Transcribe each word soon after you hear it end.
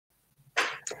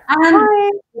Hi,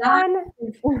 Live.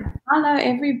 everyone. Hello,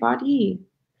 everybody.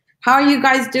 How are you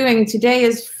guys doing? Today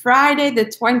is Friday, the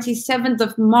 27th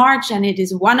of March, and it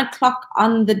is 1 o'clock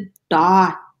on the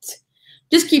dot.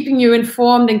 Just keeping you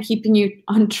informed and keeping you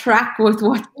on track with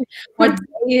what day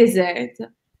is it.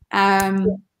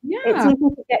 It's easy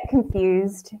to get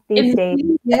confused these days.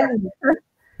 Yeah.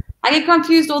 I get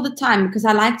confused all the time because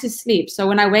I like to sleep. So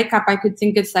when I wake up, I could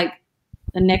think it's like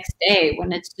the next day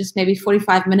when it's just maybe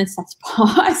 45 minutes that's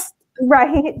passed.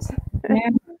 Right. Yeah.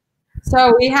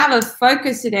 So we have a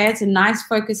focus today. It's a nice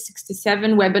Focus 6 to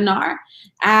 7 webinar.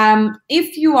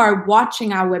 If you are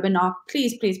watching our webinar,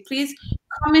 please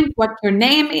comment what your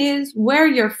name is, where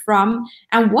you're from,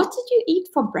 and what did you eat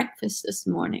for breakfast this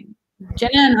morning?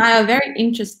 Jenna and I are very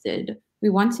interested. We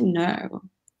want to know.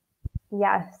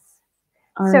 Yes.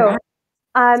 All So right.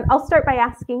 I'll start by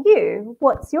asking you,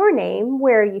 what's your name,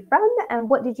 where are you from, and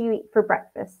what did you eat for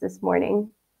breakfast this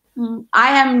morning? I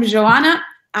am Joanna.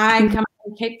 I come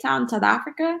from Cape Town, South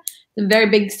Africa, a very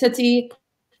big city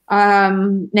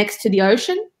next to the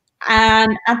ocean.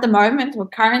 And at the moment, or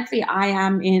currently, I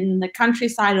am in the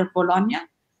countryside of Bologna,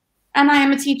 and I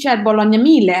am a teacher at Bologna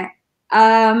Mille.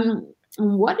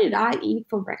 What did I eat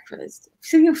for breakfast?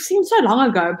 It seems so long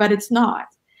ago, but it's not.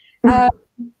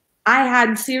 I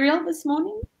had cereal this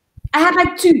morning. I had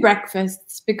like 2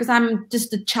 breakfasts because I'm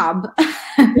just a chub.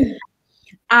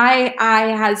 I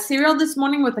had cereal this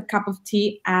morning with a cup of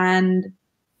tea and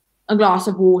a glass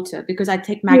of water because I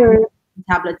take magnesium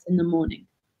tablets in the morning.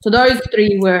 So those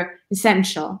 3 were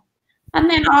essential. And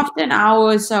then after an hour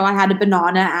or so, I had a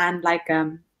banana and like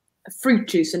a fruit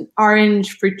juice, an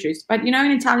orange fruit juice. But you know,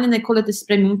 in Italian, they call it the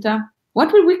spremuta.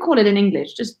 What would we call it in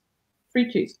English? Just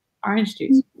fruit juice, orange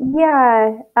juice.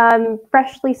 Yeah,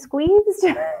 freshly squeezed.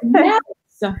 Yes.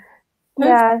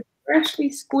 Yeah. Freshly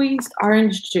squeezed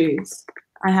orange juice.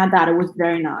 I had that. It was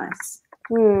very nice.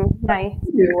 Nice.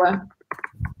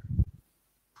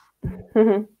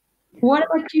 What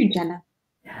about you, Jenna?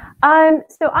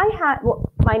 So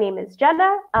my name is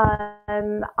Jenna.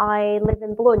 I live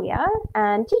in Bologna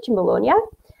and teach in Bologna.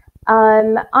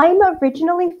 I'm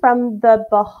originally from the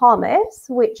Bahamas,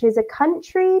 which is a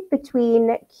country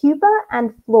between Cuba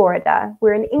and Florida.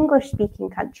 We're an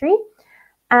English-speaking country.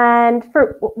 And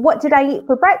for what did I eat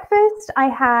for breakfast? I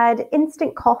had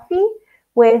instant coffee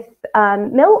with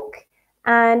milk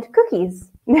and cookies.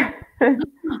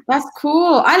 That's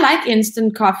cool. I like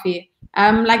instant coffee.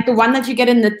 Like the one that you get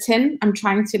in the tin. I'm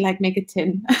trying to like make a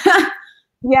tin.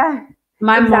 Yeah.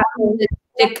 My exactly. mom is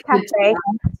addicted to that.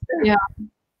 Yeah.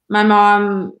 My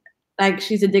mom, like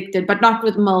she's addicted, but not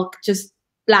with milk, just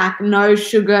black, no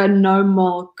sugar, no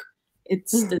milk.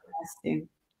 It's disgusting.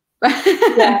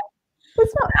 Yeah.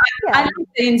 It's not, yeah. I like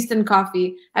the instant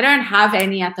coffee. I don't have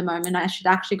any at the moment. I should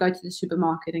actually go to the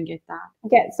supermarket and get that.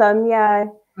 Get some, yeah.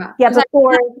 Yeah,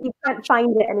 before you can't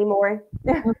find it anymore.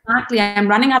 Exactly. I'm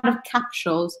running out of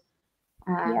capsules.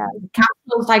 Yeah.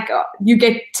 Capsules, like you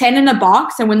get 10 in a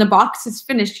box, and when the box is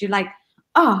finished, you're like,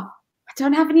 oh, I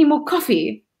don't have any more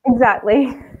coffee.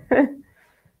 Exactly.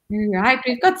 Right.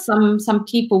 We've got some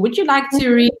people. Would you like to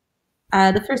read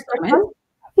the first comment?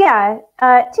 Yeah.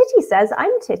 Titi says,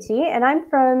 I'm Titi, and I'm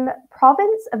from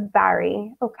province of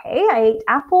Bari. Okay. I ate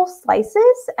apple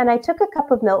slices, and I took a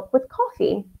cup of milk with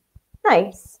coffee.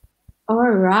 Nice. All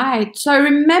right. So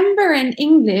remember in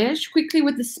English, quickly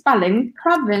with the spelling,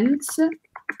 province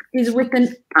is with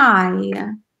an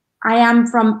I. I am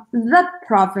from the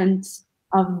province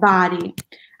of Bari.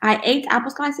 I ate apple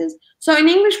slices. So in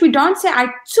English, we don't say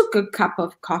I took a cup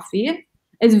of coffee.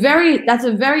 That's a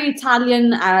very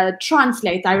Italian direct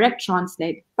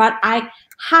translate. But I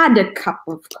had a cup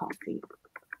of coffee.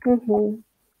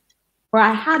 Or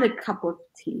I had a cup of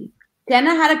tea.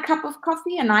 Jenna had a cup of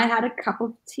coffee and I had a cup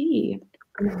of tea.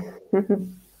 All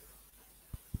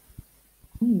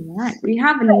right. We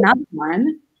have another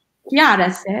one.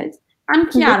 Chiara says, I'm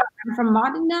Chiara. I'm from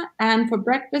Modena, and for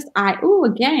breakfast, I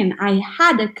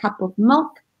had a cup of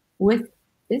milk with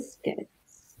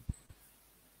biscuits.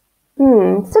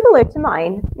 Similar to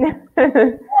mine.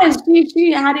 Yes,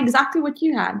 she had exactly what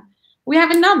you had. We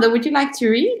have another. Would you like to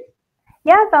read?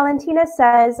 Yeah, Valentina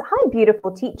says, hi,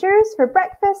 beautiful teachers. For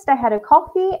breakfast, I had a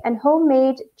coffee and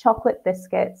homemade chocolate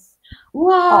biscuits.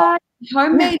 What? Oh.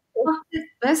 Homemade chocolate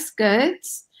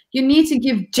biscuits? You need to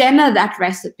give Jenna that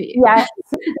recipe. Yes.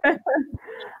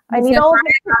 I need all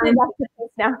the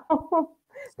recipes now.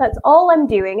 That's all I'm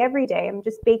doing every day. I'm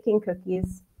just baking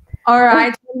cookies. All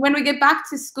right. When we get back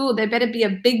to school, there better be a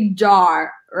big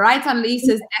jar right on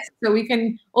Lisa's desk so we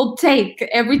can all take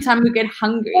every time we get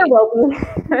hungry. There will be.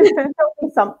 There'll be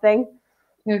something.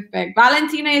 Perfect.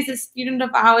 Valentina is a student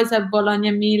of ours at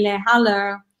Bologna Mille.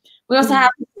 Hello. We also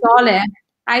have Sole.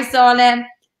 Hi, Sole.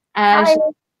 Hi.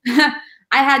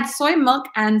 I had soy milk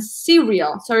and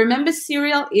cereal. So remember,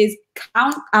 cereal is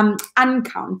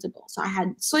uncountable. So I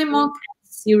had soy milk and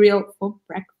cereal for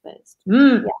breakfast.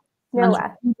 Yeah, no way.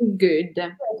 Really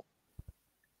good.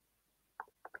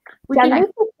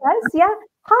 Gianluca says, yeah.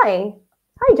 Hi,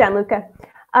 Gianluca.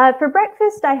 For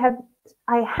breakfast, I had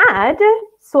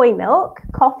soy milk,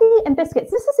 coffee, and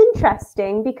biscuits. This is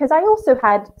interesting because I also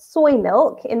had soy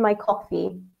milk in my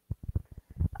coffee.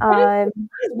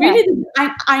 Really,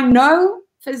 I know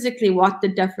physically what the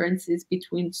difference is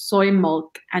between soy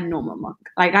milk and normal milk.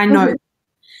 Like I know,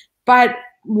 but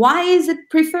why is it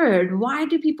preferred? Why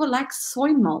do people like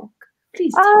soy milk?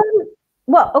 Please.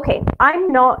 Well, okay,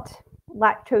 I'm not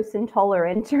lactose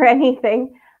intolerant or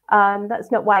anything.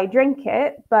 That's not why I drink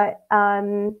it, but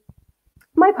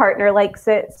my partner likes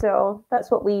it, so that's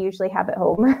what we usually have at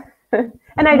home.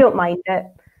 And I don't mind it.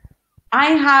 I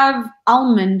have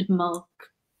almond milk.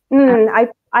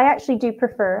 I actually do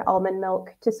prefer almond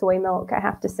milk to soy milk, I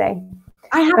have to say.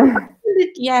 I haven't tried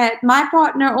it yet. My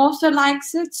partner also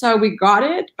likes it, so we got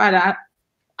it. But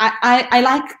I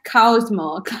like cow's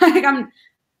milk. Like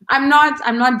I'm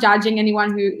not judging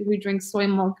anyone who drinks soy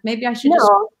milk. Maybe I should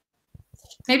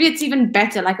maybe it's even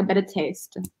better, like a better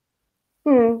taste.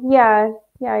 Yeah.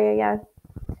 Right.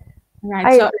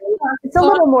 So it's a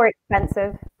little more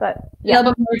expensive, but a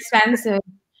little bit more expensive.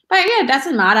 But yeah, it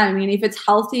doesn't matter. I mean, if it's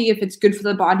healthy, if it's good for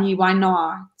the body, why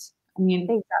not? I mean,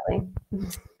 exactly.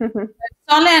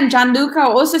 Sole and Gianluca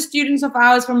are also students of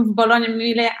ours from Bologna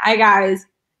Mille. Hi guys.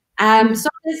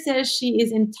 Sole says she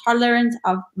is intolerant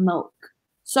of milk.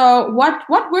 So what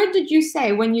word did you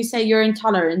say when you say you're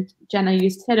intolerant, Jenna? You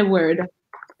said a word.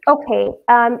 Okay.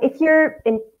 If you're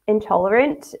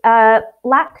intolerant,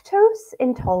 lactose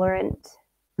intolerant.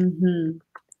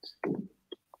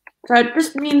 So it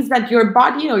just means that your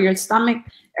body or your stomach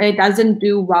doesn't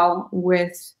do well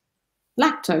with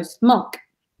lactose, milk.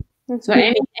 So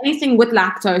anything with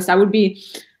lactose, that would be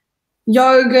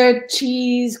yogurt,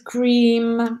 cheese,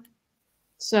 cream.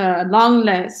 It's a long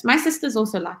list. My sister's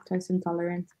also lactose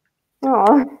intolerant.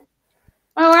 Oh.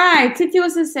 All right. Titi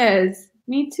also says,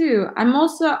 me too.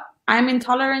 I'm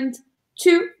intolerant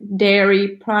to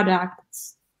dairy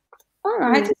products. All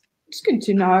right. It's good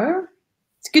to know.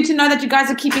 It's good to know that you guys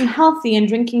are keeping healthy and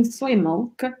drinking soy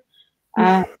milk.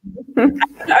 I opened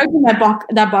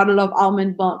that bottle of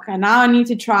almond milk, and now I need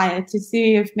to try it to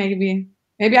see if maybe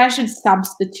I should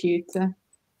substitute.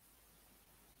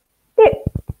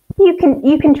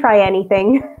 You can try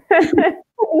anything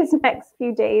these next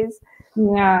few days.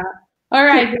 Yeah. All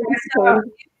right. So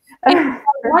if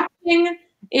you're watching,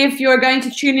 if you're going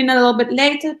to tune in a little bit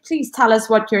later, please tell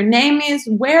us what your name is,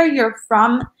 where you're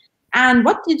from, and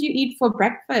what did you eat for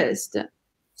breakfast?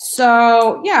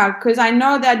 So, yeah, because I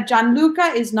know that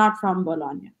Gianluca is not from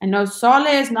Bologna. I know Sole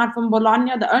is not from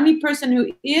Bologna. The only person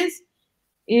who is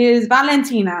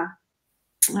Valentina.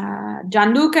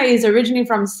 Gianluca is originally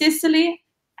from Sicily,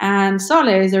 and Sole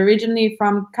is originally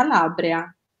from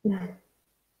Calabria.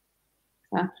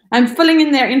 I'm filling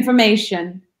in their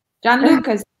information.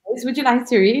 Gianluca says, would you like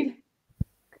to read?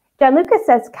 Gianluca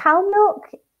says, cow milk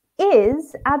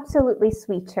is absolutely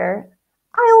sweeter.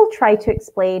 I'll try to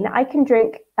explain. I can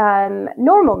drink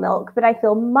normal milk, but I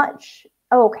feel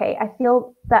I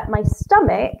feel that my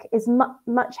stomach is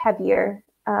much heavier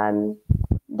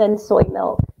than soy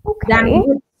milk. Okay.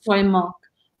 Than soy milk.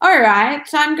 All right.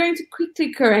 So I'm going to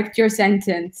quickly correct your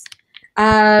sentence.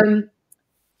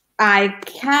 I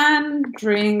can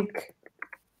drink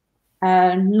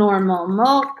normal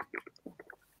milk,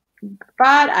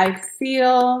 but I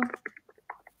feel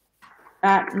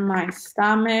that my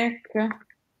stomach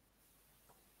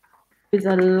is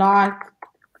a lot,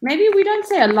 maybe we don't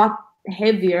say a lot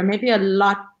heavier, maybe a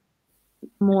lot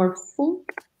more full.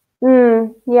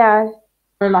 Yeah.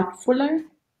 Or a lot fuller.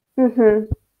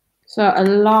 So a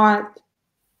lot,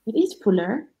 it is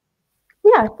fuller.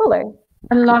 Yeah, fuller.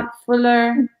 A lot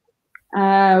fuller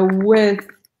with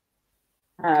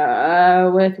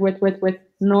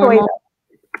normal.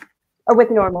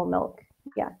 With normal milk,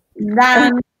 yeah.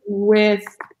 Than with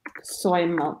soy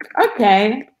milk.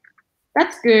 Okay,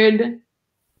 that's good.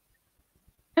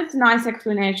 That's a nice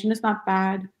explanation. It's not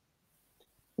bad.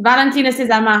 Valentina says,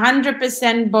 I'm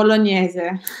 100% Bolognese.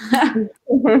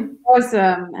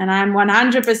 Awesome. And I'm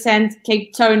 100%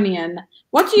 Cape Townian.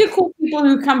 What do you call people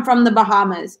who come from the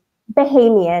Bahamas?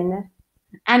 Bahamian.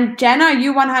 And Jenna, are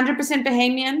you 100%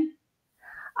 Bahamian?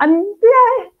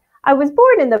 I was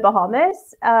born in the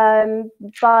Bahamas,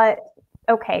 but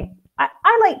okay.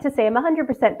 I like to say I'm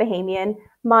 100% Bahamian,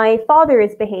 My father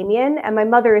is Bahamian and my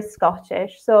mother is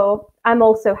Scottish, so I'm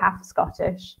also half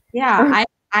Scottish. Yeah,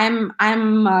 I'm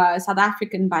South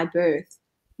African by birth,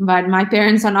 but my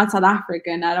parents are not South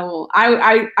African at all.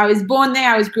 I was born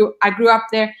there. I grew up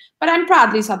there, but I'm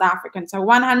proudly South African. So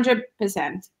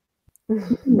 100%.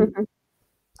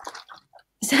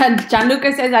 So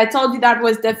Gianluca says, I told you that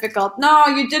was difficult. No,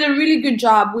 you did a really good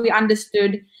job. We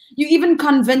understood. You even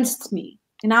convinced me.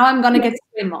 And now I'm going to get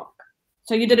soy milk.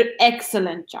 So you did an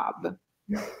excellent job.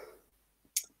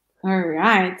 All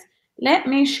right. Let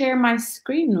me share my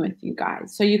screen with you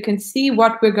guys so you can see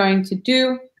what we're going to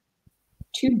do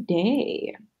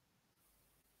today.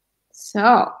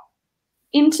 So,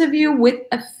 interview with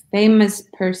a famous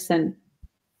person.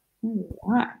 All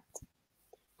right.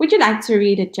 Would you like to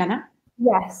read it, Jenna?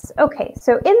 Yes. Okay.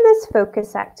 So in this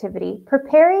focus activity,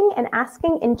 preparing and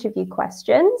asking interview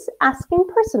questions, asking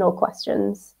personal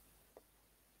questions.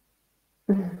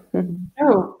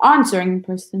 Oh, answering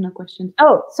personal questions.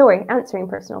 Oh, sorry, answering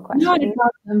personal questions. No, no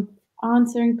problem.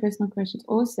 Answering personal questions.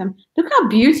 Awesome. Look how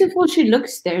beautiful she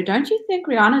looks there. Don't you think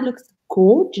Rihanna looks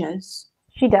gorgeous?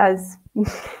 She does.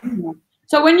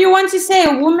 So when you want to say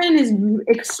a woman is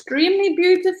extremely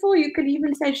beautiful, you could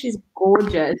even say she's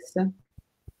gorgeous.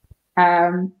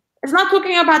 It's not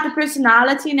talking about the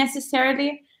personality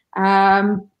necessarily,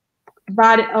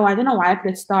 but I don't know why I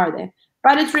put a star there.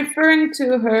 But it's referring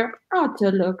to her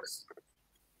outer looks.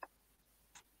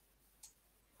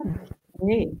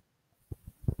 Okay.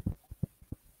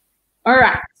 All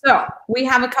right. So we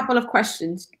have a couple of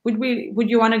questions. Would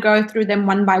you want to go through them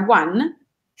one by one?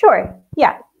 Sure.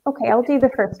 Yeah. Okay. I'll do the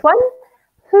first one.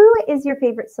 Who is your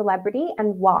favorite celebrity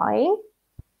and why?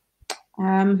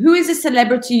 Who is a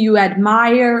celebrity you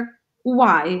admire?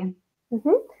 Why?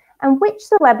 Mm-hmm. And which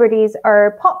celebrities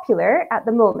are popular at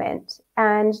the moment?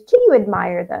 And do you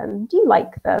admire them? Do you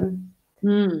like them?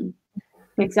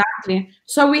 Exactly.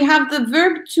 So we have the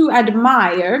verb to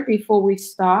admire before we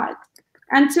start.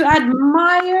 And to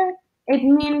admire, it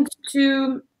means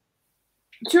to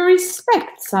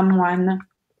respect someone,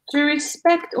 to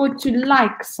respect or to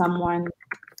like someone.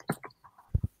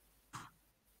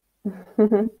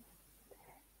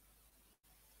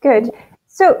 Good.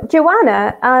 So,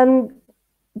 Joanna,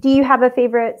 do you have a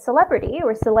favorite celebrity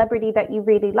or celebrity that you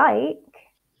really like?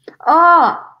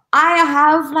 Oh, I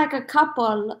have like a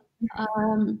couple.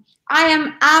 I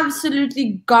am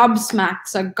absolutely gobsmacked.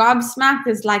 So gobsmacked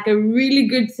is like a really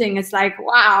good thing. It's like,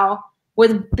 wow,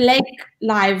 with Blake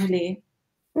Lively.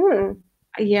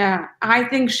 Yeah, I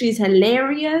think she's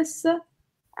hilarious.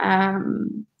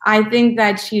 I think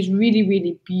that she's really,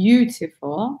 really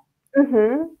beautiful. I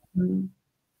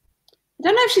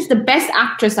don't know if she's the best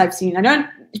actress I've seen.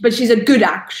 But she's a good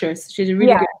actress. She's a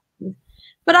really good actress.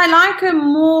 But I like her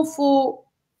more for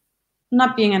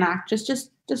not being an actress,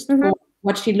 just for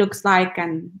what she looks like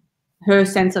and her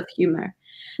sense of humor.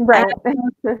 Right.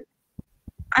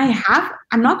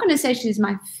 I'm not going to say she's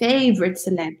my favorite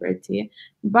celebrity,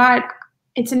 but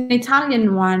it's an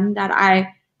Italian one that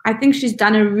I think she's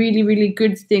done a really, really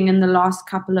good thing in the last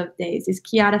couple of days. Is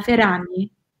Chiara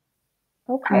Ferragni.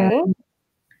 Okay.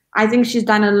 I think she's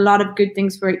done a lot of good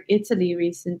things for Italy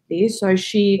recently. So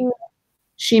she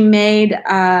made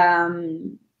a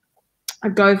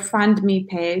GoFundMe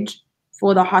page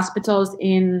for the hospitals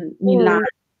in Milan.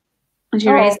 And she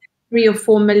raised 3 or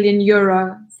 4 million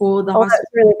euro for the hospital.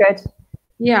 That's really good.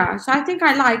 Yeah, so I think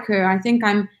I like her. I think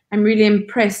I'm really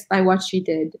impressed by what she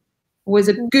did. It was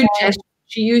a good gesture.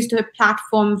 She used her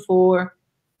platform for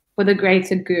the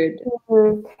greater good.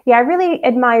 Yeah, I really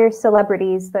admire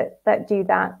celebrities that do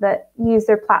that use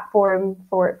their platform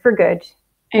for good.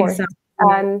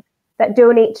 Exactly. That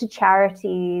donate to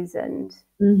charities and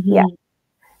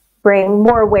bring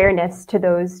more awareness to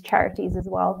those charities as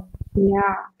well.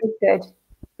 Yeah, it's good.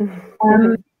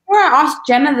 Before I ask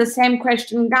Jenna the same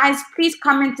question, guys, please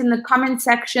comment in the comment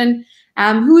section.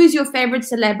 Who is your favorite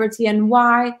celebrity and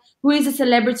why? Who is a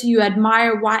celebrity you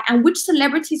admire? Why? And which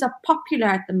celebrities are popular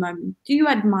at the moment? Do you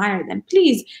admire them?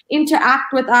 Please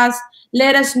interact with us.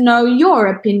 Let us know your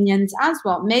opinions as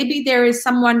well. Maybe there is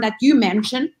someone that you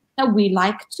mentioned that we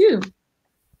like too.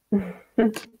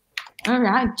 All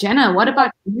right, Jenna, what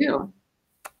about you?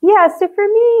 Yeah, so for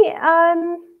me,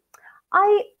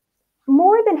 I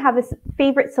more than have a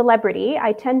favorite celebrity.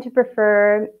 I tend to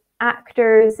prefer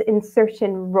actors in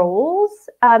certain roles,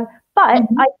 but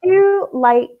I do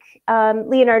like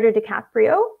Leonardo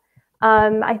DiCaprio.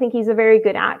 I think he's a very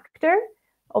good actor.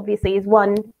 Obviously, he's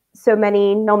won so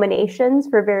many nominations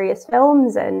for various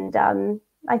films, and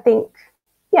I think,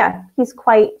 he's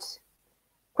quite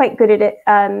good at it,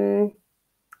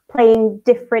 playing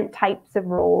different types of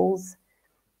roles.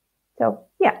 So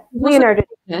Yeah, Leonardo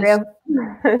DiCaprio.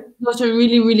 Also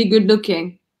really, really good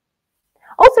looking.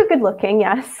 Also good looking,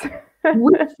 yes.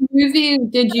 Which movie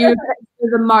did you enjoy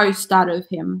the most out of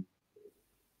him?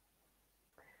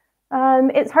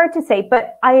 It's hard to say,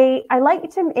 but I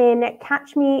liked him in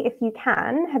Catch Me If You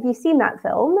Can. Have you seen that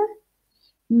film?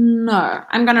 No,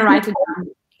 I'm gonna write it down.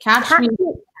 Catch Me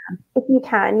If You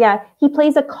Can. Yeah, he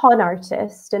plays a con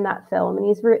artist in that film, and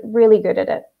he's really good at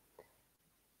it.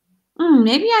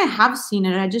 Maybe I have seen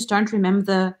it. I just don't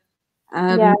remember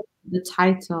the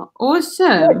title.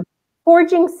 Awesome.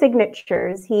 Forging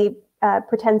signatures. He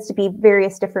pretends to be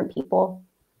various different people.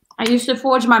 I used to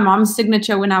forge my mom's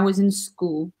signature when I was in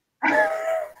school.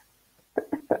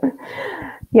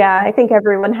 Yeah, I think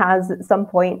everyone has at some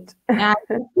point. Yeah,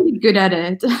 I'm pretty good at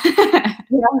it.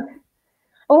 Yeah.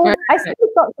 Oh, perfect. I see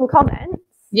we've got some comments.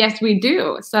 Yes, we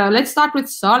do. So let's start with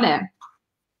Sole.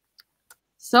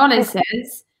 Sole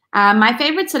says, my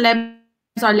favorite celebs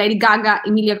are Lady Gaga,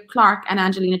 Emilia Clarke, and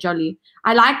Angelina Jolie.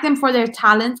 I like them for their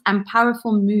talent and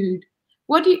powerful mood.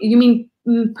 What do you mean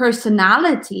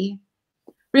personality?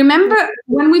 Remember,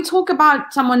 when we talk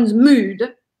about someone's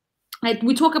mood,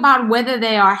 we talk about whether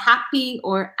they are happy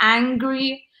or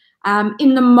angry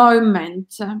in the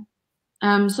moment.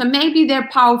 So maybe they're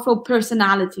powerful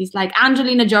personalities, like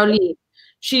Angelina Jolie.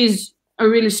 She's a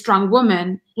really strong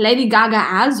woman. Lady Gaga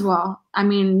as well. I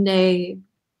mean, they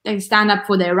stand up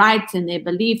for their rights and their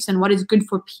beliefs and what is good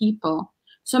for people.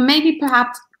 So maybe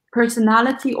perhaps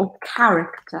personality or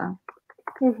character.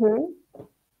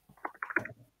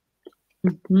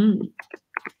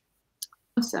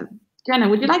 Awesome. Jenna,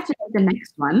 would you like to take the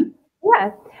next one?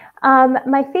 Yeah.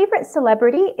 My favorite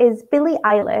celebrity is Billie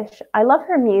Eilish. I love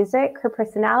her music, her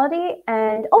personality,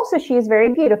 and also she is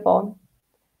very beautiful.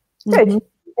 Good.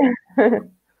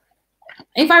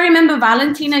 If I remember,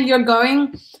 Valentina, you're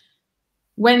going,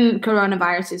 when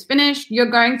coronavirus is finished,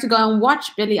 you're going to go and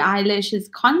watch Billie Eilish's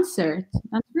concert.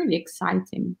 That's really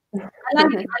exciting. I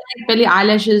like Billie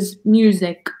Eilish's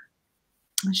music.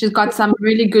 She's got some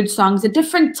really good songs, a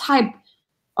different type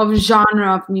of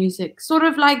genre of music, sort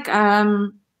of like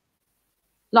Lana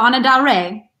Del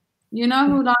Rey. You know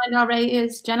who Lana Del Rey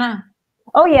is, Jenna?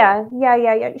 Oh yeah.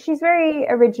 She's very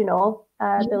original,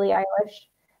 Billie Eilish.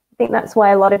 I think that's why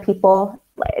a lot of people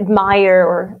admire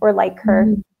or like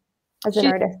her as an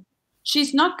artist.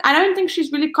 She's not. I don't think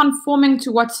she's really conforming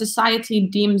to what society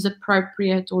deems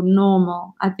appropriate or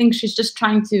normal. I think she's just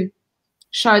trying to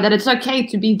show that it's okay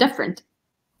to be different.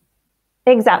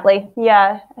 Exactly.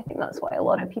 Yeah, I think that's why a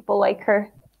lot of people like her.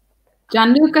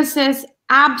 Gianluca says,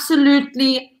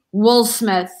 absolutely Will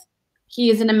Smith. He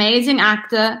is an amazing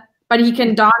actor, but he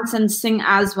can dance and sing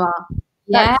as well.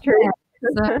 That's true.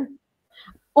 So,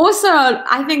 also,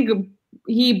 I think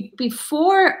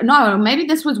maybe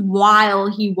this was while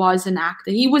he was an actor.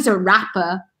 He was a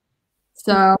rapper.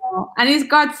 So, and he's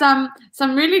got some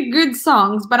really good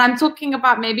songs, but I'm talking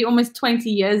about maybe almost 20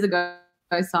 years ago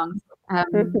songs.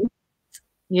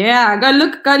 Yeah, go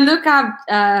look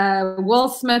at Will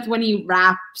Smith when he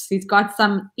raps.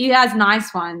 He has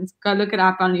nice ones. Go look it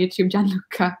up on YouTube,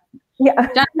 Gianluca. Yeah.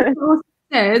 Gianluca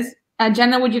says,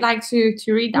 Jenna, would you like to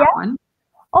read that one?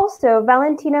 Also,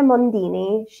 Valentina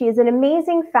Mondini. She is an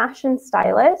amazing fashion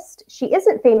stylist. She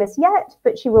isn't famous yet,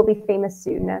 but she will be famous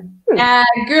soon. Yeah,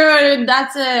 good.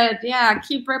 That's it. Yeah,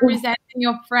 keep representing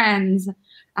your friends.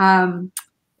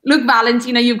 Look,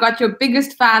 Valentina, you've got your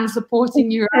biggest fan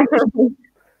supporting you.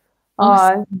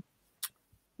 Awesome.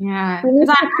 Yeah, because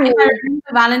I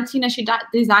remember Valentina, she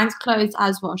designs clothes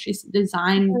as well. She's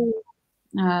designed,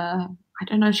 I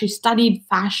don't know, she studied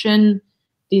fashion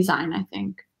design, I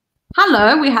think.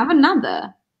 Hello, we have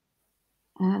another.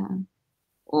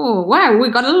 Oh, wow,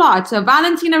 we got a lot. So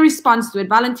Valentina responds to it.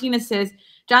 Valentina says,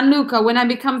 Gianluca, when I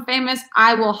become famous,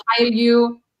 I will hire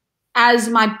you as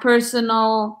my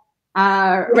personal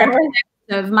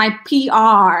representative, my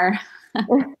PR.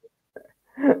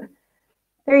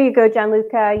 There you go,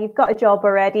 Gianluca. You've got a job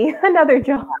already. Another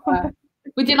job.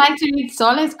 Would you like to read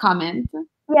Sole's comment?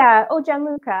 Yeah. Oh,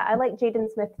 Gianluca. I like Jaden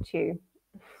Smith too.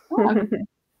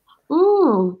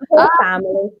 Ooh. The whole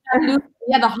family.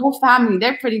 Yeah, the whole family.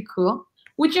 They're pretty cool.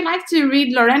 Would you like to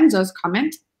read Lorenzo's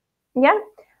comment? Yeah.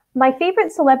 My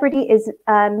favorite celebrity is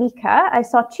Mika. I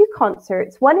saw 2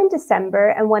 concerts, one in December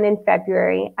and one in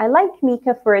February. I like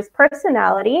Mika for his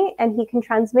personality, and he can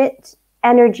transmit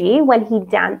energy when he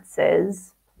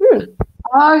dances.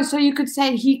 Oh, so you could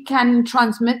say he can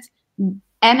transmit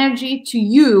energy to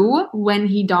you when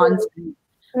he dances.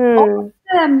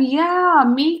 Awesome. Yeah,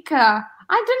 Mika.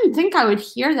 I didn't think I would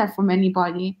hear that from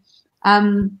anybody.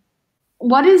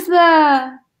 What's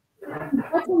some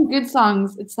good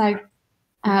songs? It's like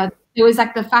There was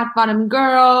like the Fat Bottom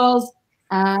Girls,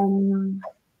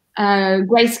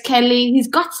 Grace Kelly. He's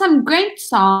got some great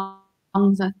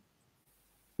songs.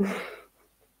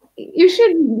 You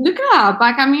should look it up.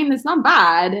 Like, I mean, it's not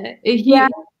bad.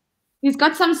 He's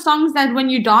got some songs that when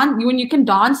you can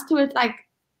dance to it, like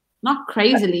not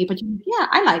crazily, but yeah,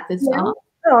 I like this song.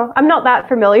 Oh, I'm not that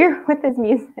familiar with his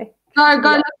music. Go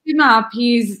look him up.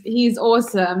 He's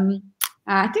awesome.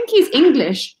 I think he's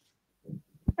English.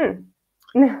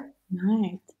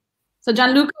 Right. So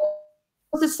Gianluca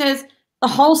also says the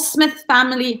whole Smith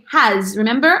family has.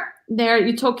 Remember,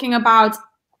 you're talking about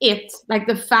it, like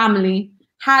the family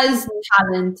has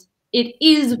talent. It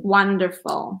is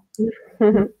wonderful.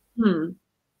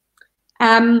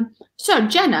 So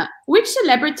Jenna, which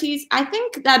celebrities? I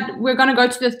think that we're going to go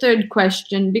to the third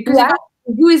question because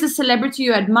who is a celebrity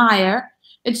you admire?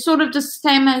 It's sort of the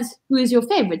same as who is your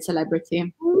favorite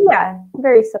celebrity. Yeah,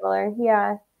 very similar.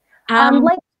 Yeah.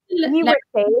 Like you were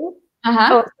saying.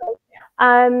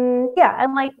 And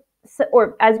like,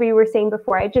 or as we were saying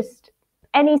before,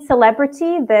 any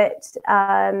celebrity that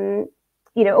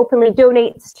openly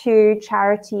donates to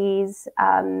charities,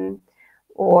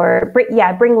 or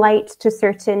bring light to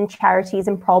certain charities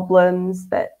and problems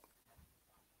that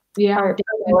are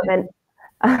relevant.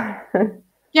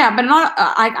 Yeah, but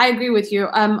I agree with you.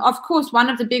 Of course, one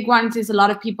of the big ones is a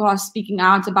lot of people are speaking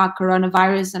out about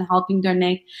coronavirus and helping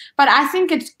donate. But I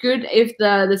think it's good if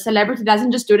the celebrity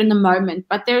doesn't just do it in the moment,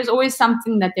 but there's always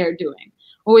something that they're doing,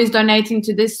 always donating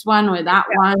to this one or that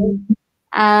one.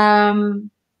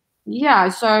 Yeah,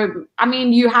 so, I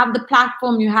mean, you have the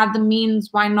platform, you have the means,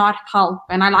 why not help?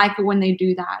 And I like it when they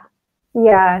do that.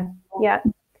 Yeah.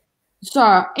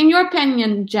 So, in your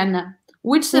opinion, Jenna,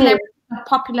 which celebrities are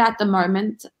popular at the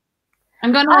moment?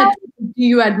 I'm going to let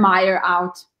you admire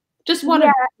out. Just what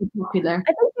are popular?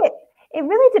 I think it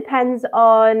really depends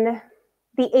on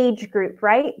the age group,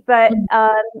 right? But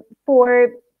for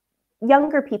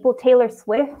younger people, Taylor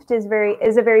Swift is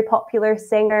a very popular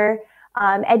singer.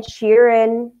 Ed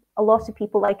Sheeran, a lot of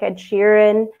people like Ed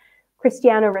Sheeran.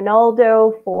 Cristiano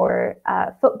Ronaldo for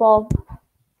football.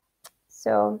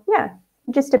 So yeah,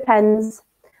 it just depends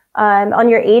on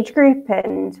your age group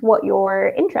and what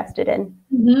you're interested in.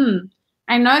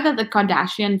 I know that the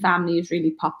Kardashian family is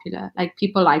really popular. Like,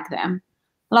 people like them.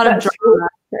 A lot of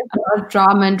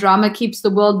drama, and drama keeps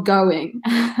the world going.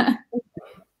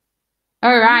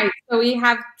 All right. So we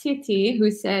have Titi,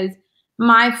 who says,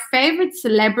 my favorite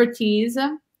celebrities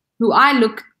who I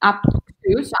look up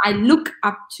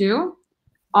to,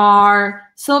 are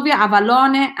Silvia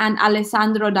Avallone and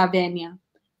Alessandro D'Avenia,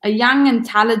 a young and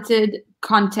talented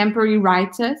contemporary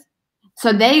writers.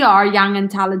 So they are young and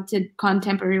talented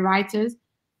contemporary writers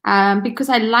because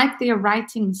I like their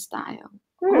writing style.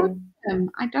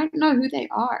 I don't know who they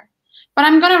are, but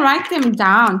I'm going to write them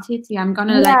down, Titi. I'm going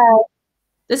to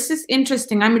this is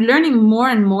interesting. I'm learning more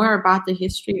and more about the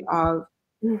history of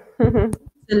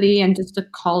Italy and just the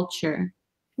culture.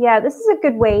 Yeah, this is a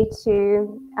good way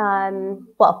to,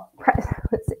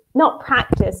 not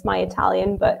practice my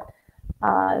Italian, but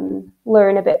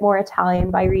learn a bit more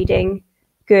Italian by reading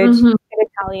good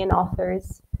Italian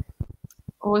authors.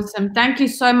 Awesome. Thank you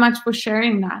so much for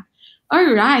sharing that.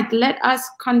 All right, let us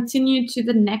continue to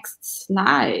the next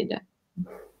slide.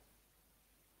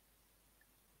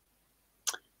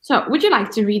 So, would you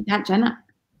like to read that, Jenna?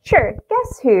 Sure.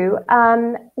 Guess who?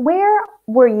 Where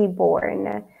were you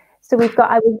born? So we've got,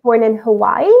 I was born in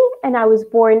Hawaii and I was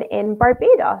born in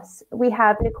Barbados. We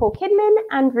have Nicole Kidman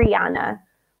and Rihanna.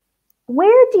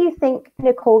 Where do you think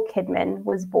Nicole Kidman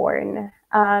was born?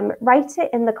 Write it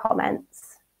in the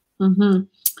comments.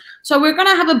 So we're going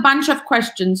to have a bunch of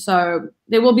questions. So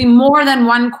there will be more than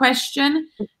one question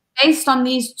based on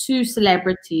these two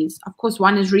celebrities. Of course,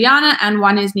 one is Rihanna and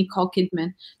one is Nicole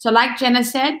Kidman. So like Jenna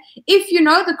said, if you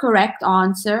know the correct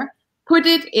answer, put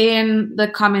it in the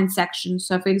comment section.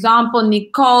 So for example,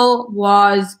 Nicole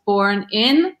was born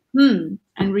in and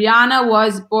Rihanna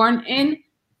was born in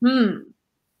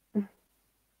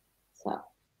So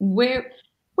where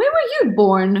were you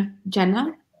born,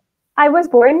 Jenna? I was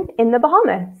born in the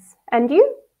Bahamas. And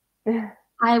you?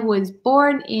 I was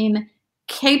born in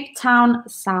Cape Town,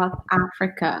 South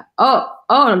Africa. Oh,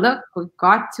 look, we've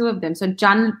got two of them. So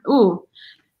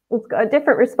it's got a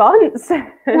different response.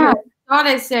 Yeah,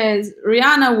 Dole says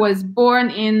Rihanna was born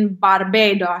in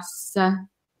Barbados,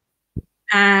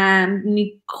 and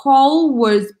Nicole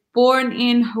was born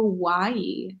in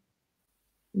Hawaii.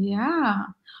 Yeah,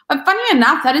 but funny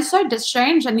enough, that is so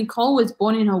strange that Nicole was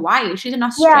born in Hawaii. She's an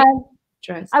Australian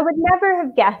actress. I would never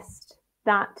have guessed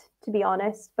that, to be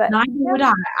honest. But neither would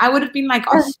I. I would have been like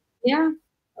Australia.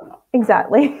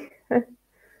 Exactly.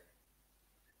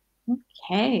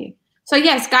 Okay. So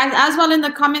yes, guys, as well in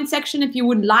the comment section, if you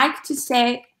would like to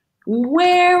say,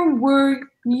 where were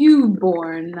you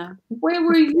born? Where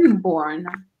were you born?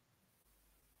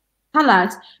 Tell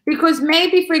us. Because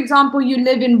maybe, for example, you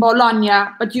live in Bologna,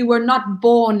 but you were not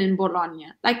born in Bologna.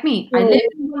 Like me. I live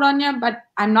in Bologna, but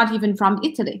I'm not even from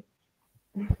Italy.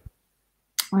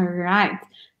 All right.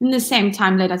 In the same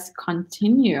time, let us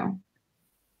continue.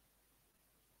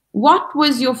 What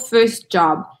was your first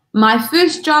job? My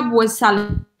first job was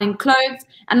selling clothes,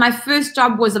 and my first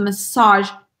job was a massage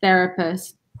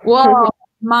therapist. Whoa,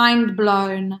 mind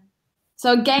blown.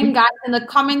 So again, guys, in the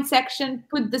comment section,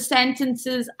 put the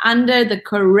sentences under the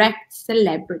correct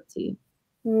celebrity.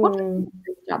 What was your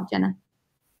first job, Jenna?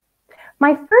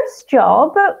 My first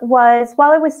job was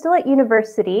while I was still at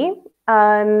university.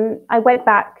 I went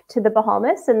back to the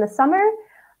Bahamas in the summer,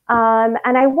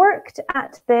 and I worked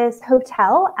at this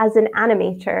hotel as an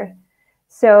animator.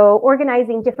 So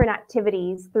organizing different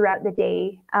activities throughout the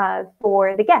day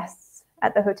for the guests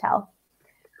at the hotel.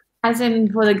 As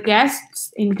in for the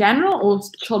guests in general or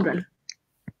children?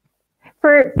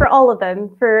 For all of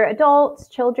them, for adults,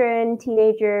 children,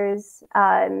 teenagers.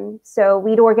 So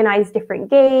we'd organize different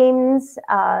games,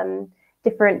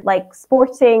 different like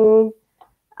sporting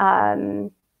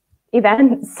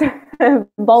events,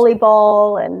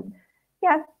 volleyball, and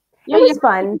yeah, it was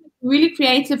fun. Really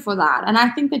creative for that, and I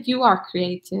think that you are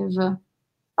creative.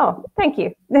 Oh, thank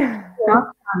you.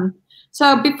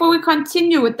 So before we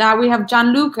continue with that, we have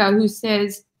Gianluca who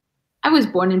says, I was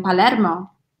born in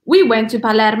Palermo. We went to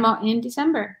Palermo in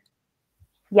December.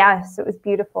 Yes, it was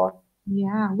beautiful.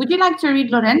 Yeah. Would you like to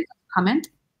read Lorenzo's comment?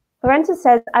 Lorenzo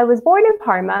says, I was born in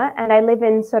Parma and I live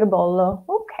in Sorbolo.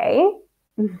 Okay.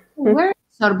 Where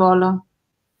is Sorbolo?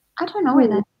 I don't know where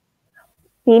that is.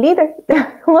 Me neither.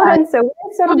 Lorenzo,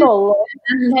 where's Sorbolo?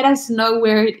 And let us know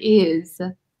where it is.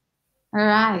 All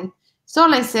right.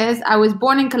 Sole says, I was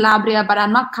born in Calabria, but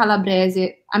I'm not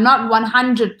Calabrese. I'm not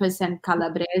 100%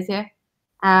 Calabrese.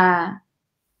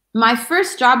 My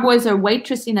first job was a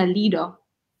waitress in a Lido.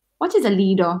 What is a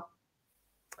Lido?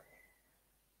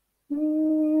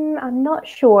 I'm not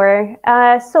sure.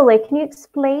 Sole, can you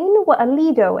explain what a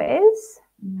Lido is?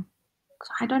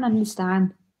 I don't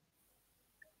understand.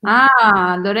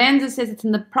 Lorenzo says it's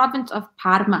in the province of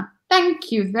Parma.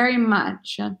 Thank you very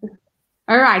much.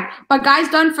 All right. But guys,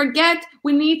 don't forget,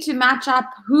 we need to match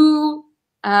up who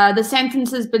the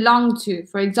sentences belong to.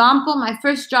 For example, my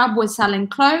first job was selling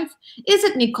clothes. Is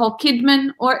it Nicole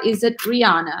Kidman or is it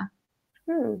Rihanna?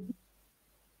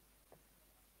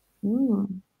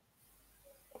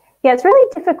 Yeah, it's really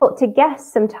difficult to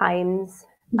guess sometimes.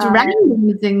 It's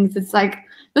random things. It's like,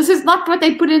 this is not what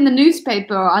they put in the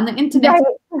newspaper or on the internet.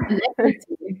 Right.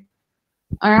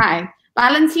 All right.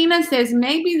 Valentina says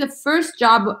maybe the first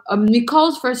job,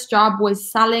 Nicole's first job was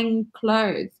selling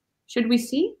clothes. Should we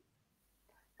see?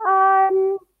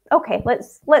 Okay,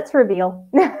 let's reveal.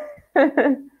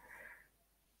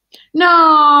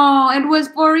 No, it was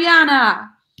for Rihanna.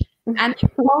 And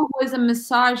Nicole was a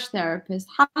massage therapist.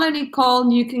 Hello,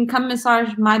 Nicole. You can come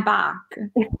massage my back.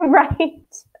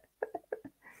 Right.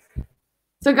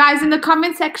 So guys, in the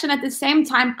comment section at the same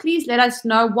time, please let us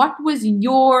know what was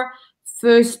your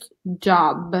first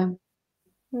job.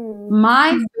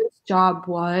 My first job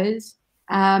was,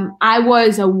 I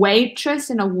was a waitress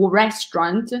in a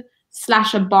restaurant /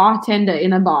 a bartender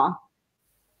in a bar.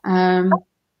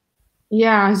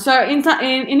 Yeah, so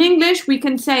in English, we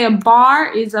can say a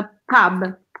bar is a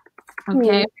pub.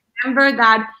 Okay, remember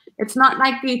that it's not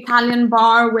like the Italian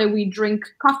bar where we drink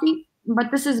coffee,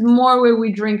 but this is more where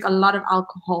we drink a lot of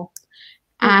alcohol.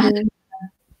 And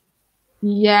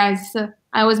yes,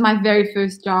 that was my very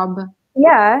first job.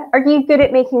 Yeah, are you good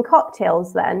at making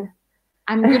cocktails then?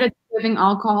 I'm good at serving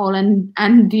alcohol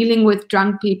and dealing with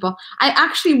drunk people. I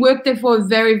actually worked there for a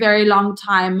very, very long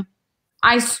time.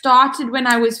 I started when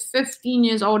I was 15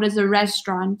 years old as a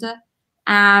restaurant,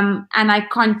 and I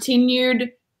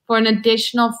continued for an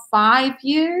additional 5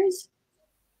 years.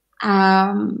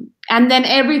 And then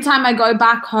every time I go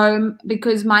back home,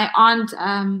 because my aunt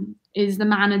is the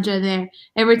manager there,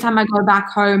 every time I go back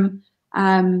home,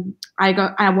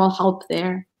 I will help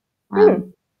there.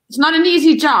 It's not an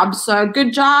easy job, so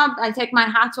good job. I take my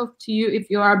hat off to you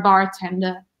if you're a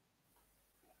bartender.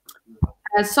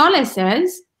 Sole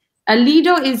says, a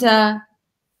Lido is a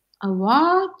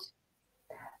what?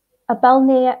 A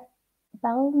balnearie.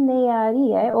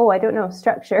 Oh, I don't know,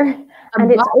 structure.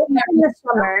 And it's open in the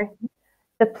summer.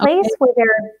 The place where there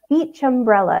are beach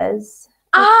umbrellas.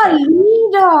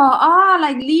 Lido.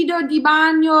 Like Lido di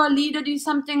bagno, Lido di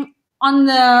something on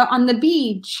the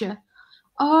beach.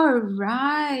 All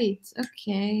right.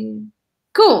 Okay.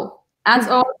 Cool. That's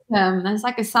awesome. That's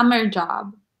like a summer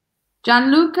job.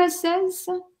 Gianluca says,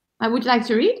 would you like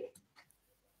to read?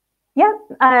 Yeah.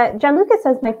 Gianluca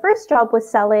says, my first job was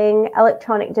selling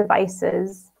electronic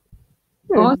devices.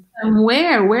 Awesome.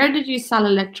 Where did you sell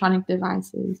electronic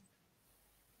devices?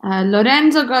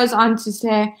 Lorenzo goes on to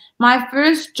say, my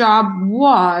first job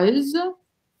was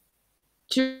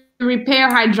to repair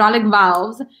hydraulic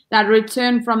valves that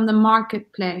return from the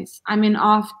marketplace. I'm in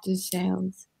after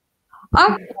sales.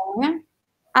 Okay.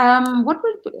 What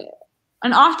would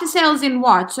an after sales in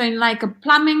what? So in like a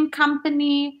plumbing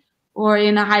company or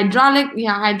in a hydraulic?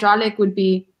 Yeah, hydraulic would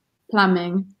be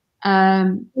plumbing.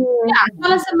 Yeah,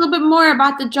 tell us a little bit more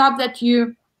about the job that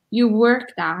you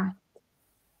worked at.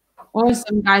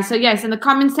 Awesome, guys. So yes, in the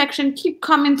comment section, keep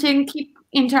commenting, keep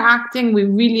interacting. We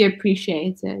really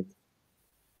appreciate it.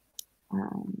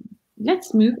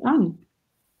 Let's move on.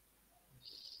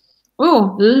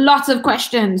 Oh, lots of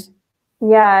questions.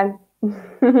 Yeah.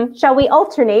 Shall we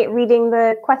alternate reading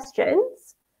the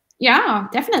questions? Yeah,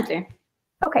 definitely.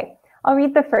 Okay, I'll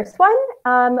read the first one.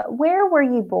 Where were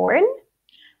you born?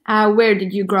 Where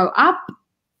did you grow up?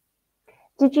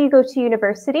 Did you go to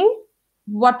university?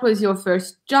 What was your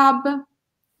first job?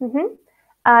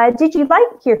 Did you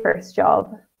like your first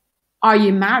job? Are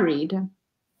you married?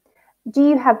 Do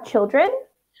you have children?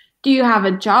 Do you have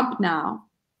a job now?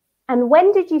 And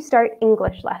when did you start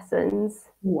English lessons?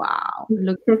 Wow,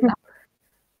 look at that.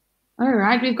 All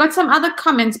right, we've got some other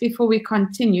comments before we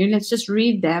continue. Let's just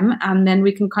read them and then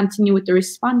we can continue with the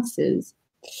responses.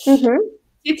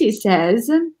 Titi says,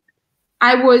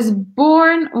 I was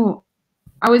born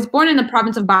in the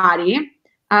province of Bari,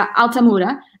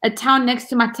 Altamura, a town next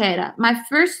to Matera. My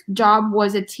first job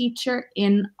was a teacher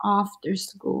in after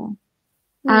school.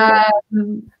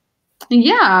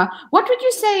 Yeah, what would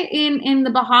you say in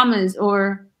the Bahamas,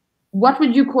 or what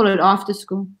would you call it after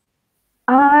school?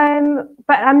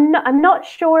 But I'm not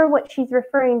sure what she's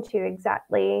referring to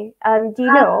exactly. Do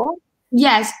you know?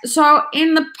 Yes. So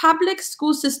in the public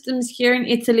school systems here in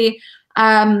Italy,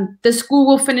 the school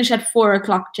will finish at 4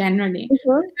 o'clock generally.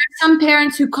 There are some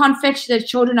parents who can't fetch their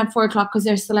children at 4 o'clock because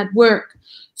they're still at work.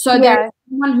 So there's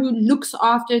someone who looks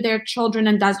after their children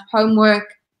and does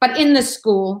homework, but in the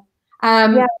school.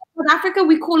 In South Africa,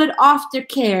 we call it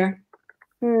aftercare.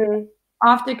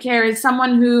 Aftercare is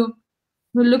someone who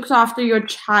looks after your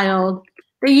child.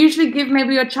 They usually give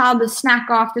maybe your child a snack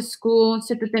after school,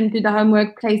 sit with them, do the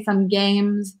homework, play some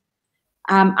games,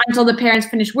 until the parents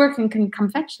finish work and can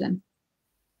come fetch them.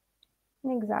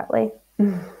 Exactly.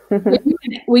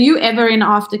 Were you ever in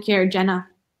aftercare, Jenna?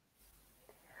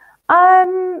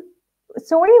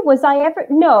 Sorry, was I ever?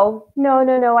 No.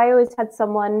 I always had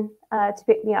someone to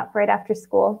pick me up right after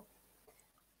school.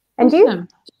 And awesome.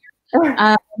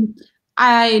 You?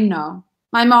 I know.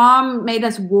 My mom made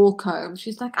us walk home.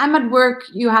 She's like, I'm at work,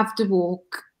 you have to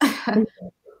walk. Do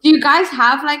you guys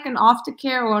have like an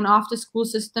aftercare or an after school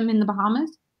system in the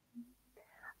Bahamas?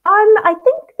 I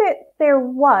think that there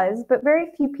was, but very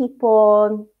few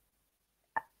people.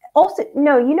 Also,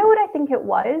 no, you know what I think it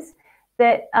was?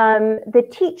 That the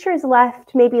teachers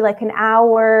left maybe like an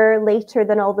hour later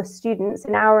than all the students,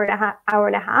 an hour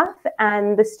and a half,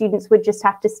 and the students would just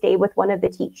have to stay with one of the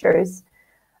teachers.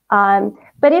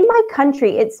 But in my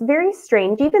country, it's very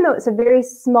strange. Even though it's a very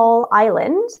small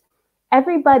island,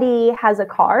 everybody has a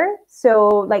car. So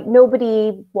like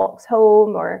nobody walks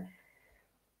home or,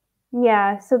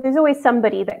 so there's always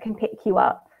somebody that can pick you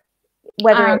up.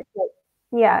 Whether it's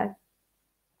like,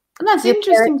 That's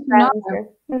interesting to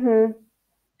know.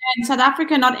 In South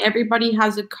Africa, not everybody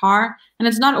has a car, and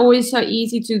it's not always so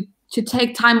easy to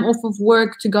take time off of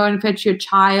work to go and fetch your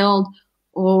child,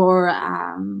 or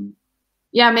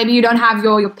maybe you don't have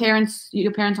your parents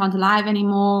aren't alive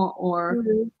anymore, or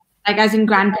like as in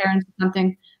grandparents or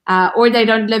something, or they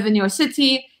don't live in your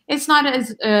city. It's not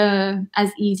as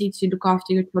easy to look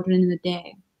after your children in the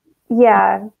day.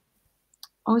 Yeah.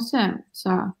 Awesome.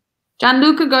 So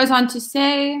Gianluca goes on to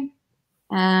say,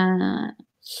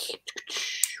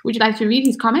 would you like to read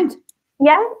his comment?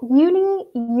 Yeah, Uni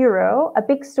Euro, a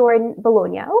big store in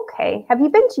Bologna. Okay. Have you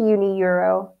been to Uni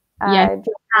Euro? Yes,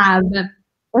 I have.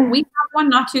 We have one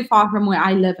not too far from where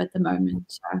I live at the moment.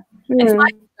 So it's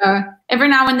like every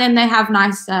now and then they have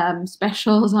nice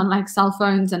specials on like cell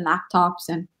phones and laptops.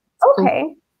 And okay.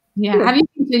 Cool. Yeah. Have you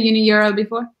been to Uni Euro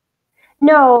before?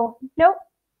 No. Nope.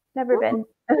 Never been.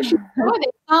 They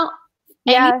sell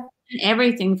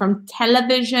everything from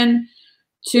television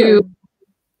to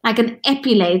like an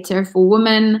epilator for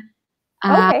women.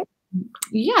 Okay.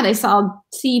 Yeah, they sell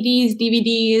CDs,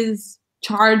 DVDs,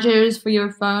 chargers for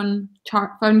your phone,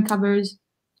 phone covers.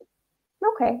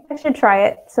 Okay, I should try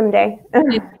it someday.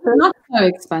 It's not so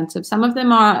expensive. Some of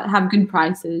them have good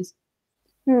prices.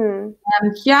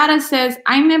 Chiara says,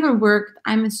 I never worked.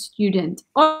 I'm a student.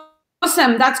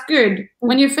 Awesome. That's good.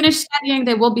 When you finish studying,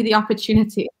 there will be the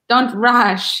opportunity. Don't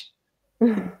rush.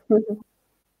 Would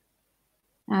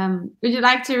you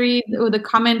like to read the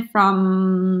comment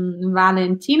from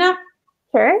Valentina?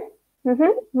 Sure.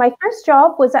 My first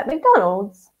job was at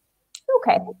McDonald's.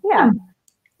 Okay, yeah.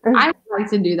 I would like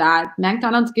to do that.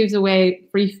 McDonald's gives away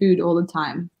free food all the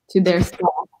time to their staff.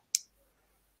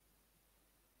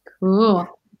 Cool.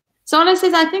 Sona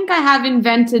says, I think I have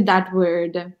invented that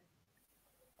word.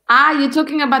 You're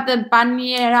talking about the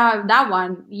paniera, that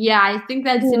one. Yeah, I think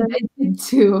that's invented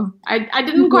too. I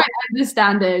didn't quite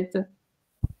understand it.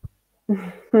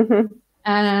 Would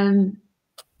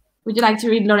you like to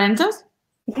read Lorenzo's?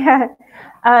 Yeah.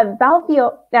 Val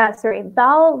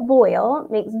Voyle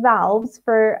makes valves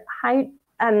for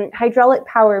hydraulic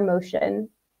power motion.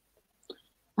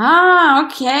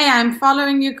 Okay. I'm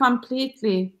following you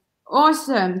completely.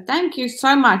 Awesome. Thank you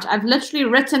so much. I've literally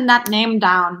written that name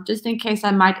down just in case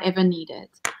I might ever need it.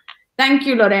 Thank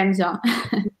you, Lorenzo.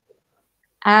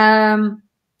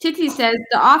 Titi says,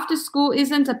 the after school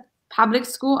isn't a public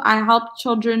school. I help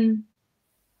children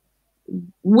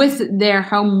with their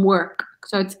homework.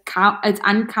 So it's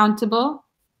uncountable.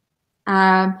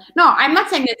 No, I'm not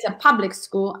saying it's a public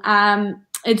school.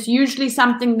 It's usually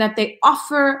something that they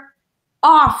offer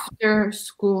after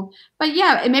school. But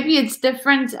yeah, maybe it's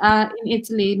different in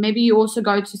Italy. Maybe you also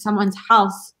go to someone's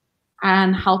house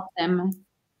and help them.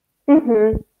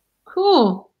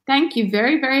 Cool. Thank you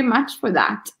very, very much for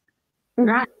that.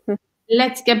 Right.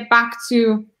 Let's get back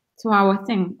to our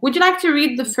thing. Would you like to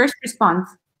read the first response?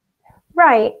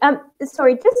 Right.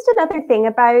 Sorry, just another thing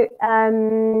about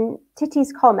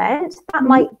Titi's comment. That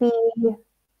might be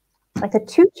like a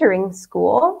tutoring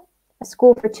school, a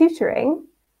school for tutoring.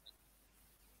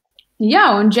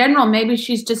 Yeah, in general, maybe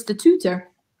she's just a tutor.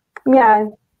 Yeah.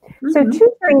 So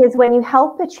tutoring is when you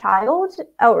help a child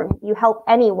or you help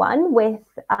anyone with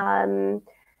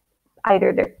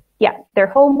either their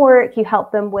homework, you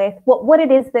help them with what it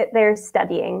is that they're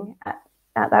studying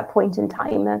at that point in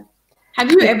time.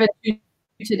 Have you ever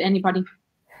tutored anybody?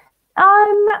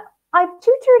 I've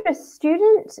tutored a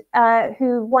student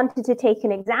who wanted to take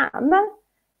an exam.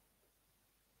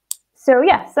 So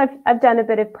yes, I've done a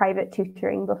bit of private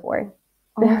tutoring before.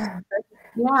 Awesome.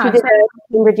 Yeah, she did a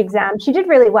Cambridge exam. She did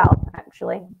really well,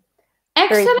 actually.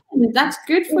 Excellent. That's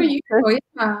good for you.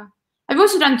 Yeah. I've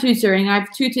also done tutoring.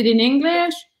 I've tutored in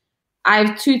English.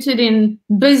 I've tutored in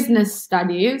business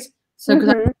studies. So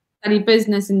because I studied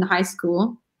business in high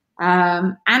school.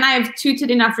 And I've tutored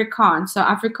in Afrikaans. So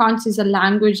Afrikaans is a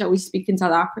language that we speak in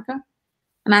South Africa.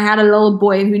 And I had a little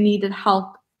boy who needed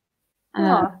help.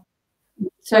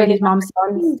 So his mom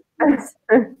said,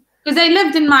 because they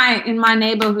lived in my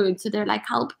neighborhood, so they're like,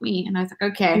 help me. And I was like,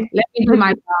 okay, let me do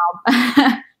my job.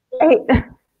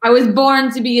 I was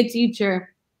born to be a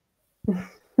teacher.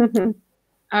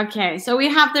 Okay, so we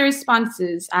have the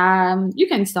responses. You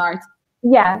can start.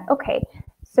 Yeah, okay.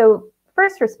 So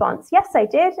first response, yes, I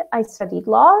did. I studied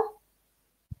law.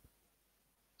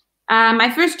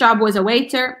 My first job was a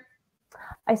waiter.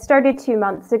 I started 2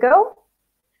 months ago.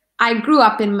 I grew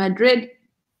up in Madrid.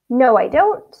 No, I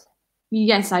don't.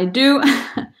 Yes, I do.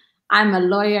 I'm a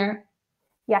lawyer.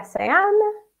 Yes, I am.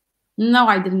 No,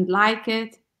 I didn't like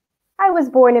it. I was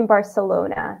born in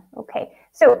Barcelona. Okay,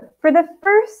 so for the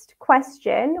first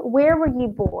question, where were you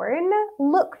born?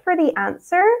 Look for the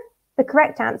answer, the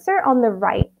correct answer on the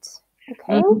right.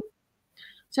 Okay.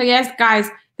 So yes, guys,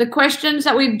 the questions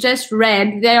that we've just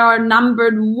read, they are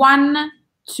numbered 1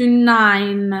 to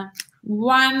 9.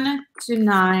 1 to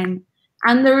 9.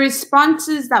 And the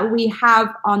responses that we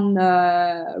have on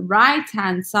the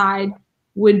right-hand side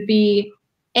would be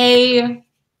A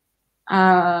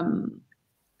to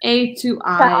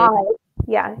I.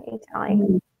 Yeah, A to I.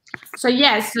 So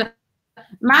yes,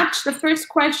 match the first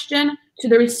question to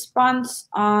the response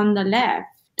on the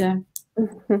left. I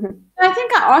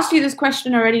think I asked you this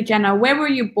question already, Jenna. Where were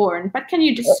you born? But can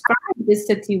you describe the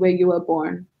city where you were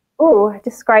born? Oh,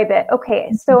 describe it.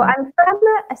 Okay, so I'm from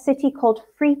a city called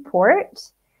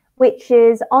Freeport, which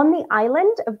is on the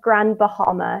island of Grand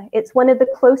Bahama. It's one of the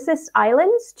closest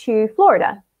islands to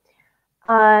Florida.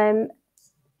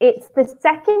 It's the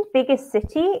second biggest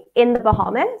city in the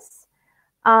Bahamas.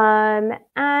 And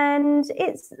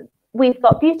we've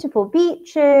got beautiful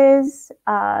beaches.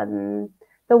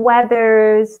 The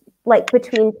weather's like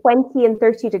between 20 and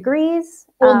 30 degrees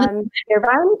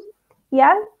year-round.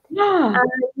 Yeah.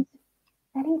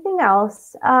 Anything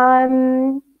else? Yeah,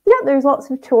 there's lots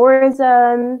of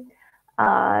tourism.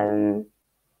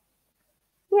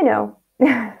 You know,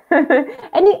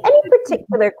 any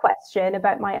particular question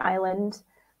about my island?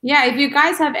 Yeah, if you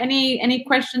guys have any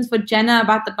questions for Jenna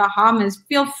about the Bahamas,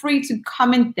 feel free to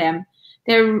comment them.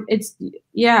 I'm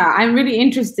really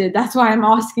interested. That's why I'm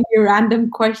asking you random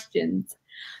questions.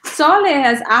 Sole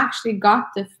has actually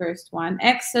got the first one.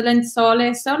 Excellent,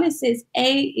 Sole. Sole says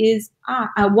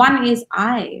one is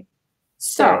I.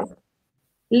 So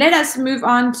let us move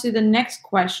on to the next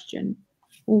question.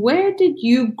 Where did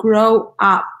you grow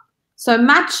up? So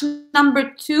match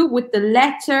number 2 with the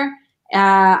letter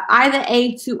either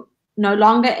A to, no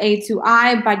longer A to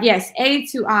I, but yes, A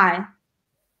to I.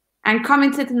 And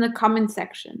comment it in the comment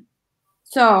section.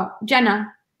 So,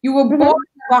 Jenna, you were born in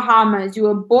the Bahamas. You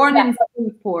were born in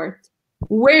Freeport.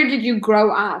 Where did you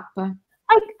grow up?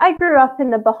 I grew up in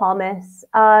the Bahamas.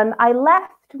 I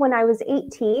left when I was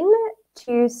 18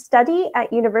 to study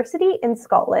at university in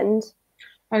Scotland.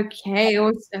 Okay,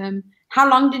 awesome. How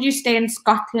long did you stay in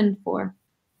Scotland for?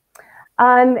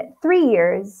 3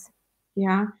 years.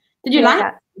 Yeah. Did you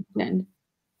like Scotland?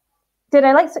 Did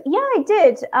I like? Yeah, I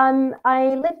did.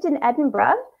 I lived in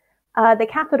Edinburgh, the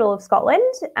capital of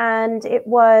Scotland, and it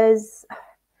was,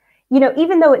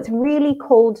 even though it's really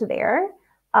cold there,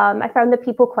 I found the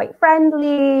people quite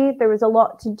friendly. There was a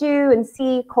lot to do and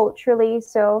see culturally.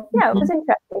 So yeah, it was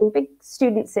interesting. Big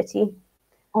student city.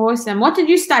 Awesome. What did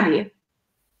you study?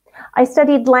 I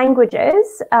studied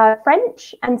languages,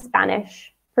 French and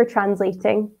Spanish for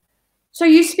translating. So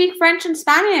you speak French and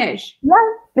Spanish?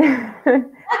 Yeah.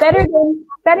 better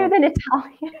than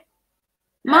Italian.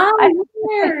 My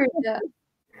word.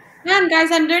 Man,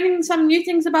 guys, I'm learning some new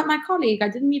things about my colleague. I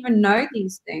didn't even know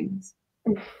these things.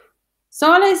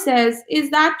 Sole says, is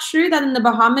that true that in the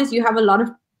Bahamas you have a lot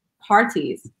of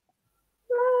parties?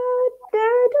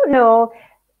 I don't know.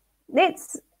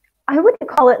 I wouldn't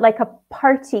call it like a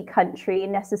party country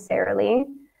necessarily.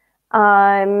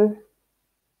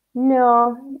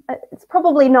 No, it's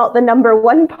probably not the number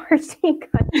one party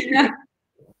country.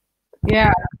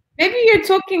 Yeah. Maybe you're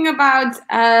talking about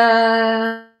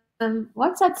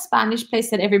what's that Spanish place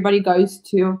that everybody goes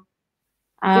to?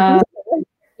 Yeah,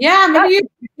 maybe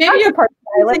you're party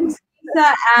island.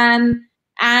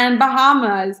 And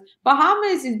Bahamas.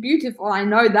 Bahamas is beautiful. I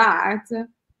know that.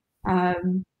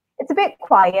 It's a bit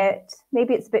quiet.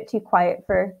 Maybe it's a bit too quiet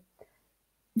for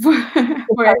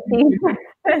parties.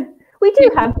 We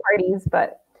do have parties,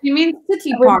 but you mean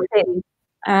city parties?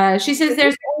 She says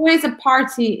there's always a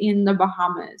party in the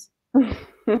Bahamas.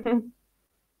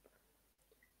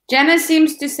 Jenna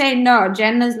seems to say no.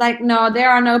 Jenna's like, no,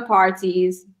 there are no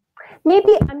parties.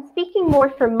 Maybe I'm speaking more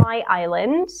for my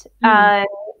island.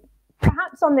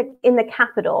 Perhaps in the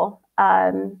capital,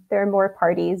 there are more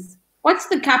parties. What's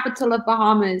the capital of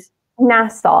Bahamas?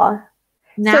 Nassau.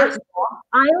 Nassau. So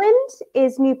island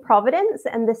is New Providence,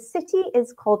 and the city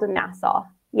is called Nassau.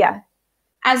 Yeah.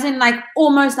 As in, like,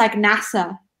 almost like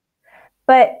NASA.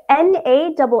 But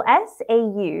Nassau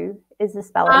is the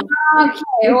spelling.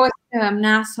 Okay, awesome.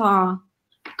 Nassau.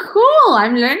 Cool.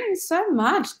 I'm learning so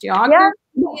much. Geography,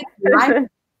 life,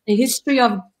 the history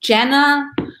of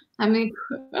Jenna. I mean,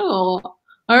 cool.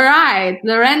 All right.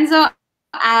 Lorenzo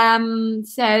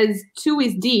says 2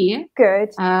 is D.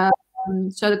 Good.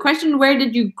 So the question, where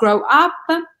did you grow up?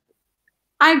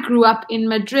 I grew up in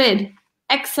Madrid.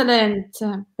 Excellent.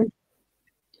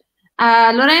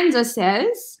 Lorenzo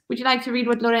says, would you like to read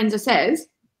what Lorenzo says?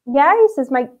 Yeah, he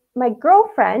says, my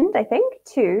girlfriend, I think,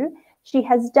 too, she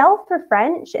has DEL for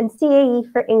French and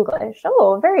CAE for English.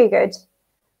 Oh, very good.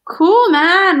 Cool,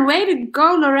 man. Way to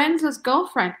go, Lorenzo's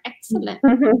girlfriend. Excellent.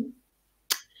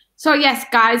 So yes,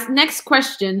 guys, next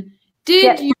question.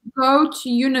 Did you go to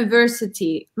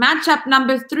university? Match up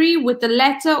number 3 with the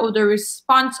letter or the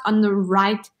response on the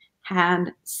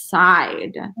right-hand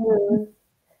side.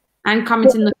 And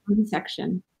comment in the comment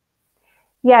section.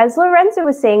 Yeah, as Lorenzo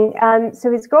was saying,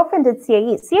 so his girlfriend did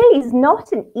CAE. CAE is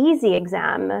not an easy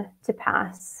exam to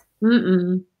pass.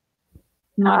 Not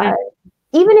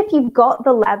even if you've got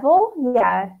the level,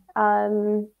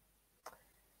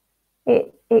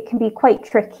 it can be quite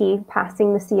tricky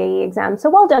passing the CAE exam. So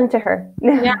well done to her.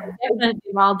 Yeah,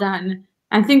 definitely well done.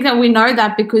 I think that we know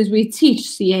that because we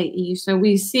teach CAE, so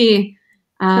we see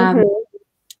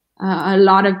a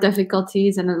lot of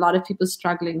difficulties and a lot of people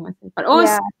struggling with it. But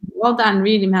also, well done,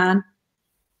 really, man.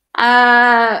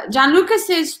 Gianluca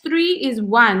says 3 is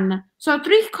 1. So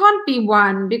 3 can't be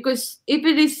 1 because if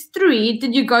it is 3,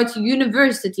 did you go to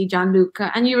university,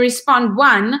 Gianluca? And you respond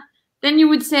 1, then you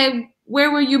would say,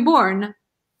 where were you born?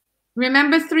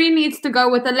 Remember, 3 needs to go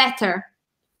with a letter.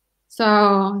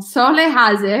 So Sole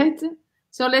has it.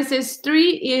 Sole says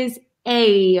 3 is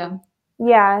A.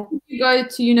 Yeah. Did you go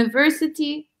to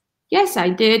university? Yes, I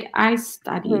did. I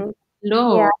studied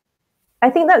law. Yeah. I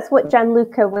think that's what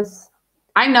Gianluca was.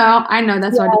 I know.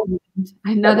 That's what it means.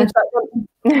 I know that's.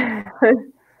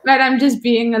 But I'm just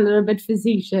being a little bit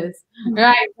facetious.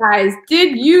 Right, guys.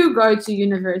 Did you go to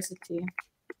university?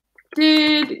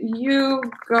 Did you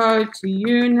go to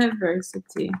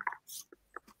university?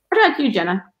 What about you,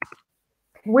 Jenna?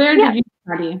 Where did you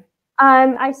study?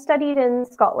 I studied in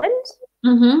Scotland.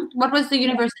 What was the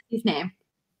university's name?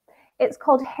 It's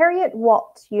called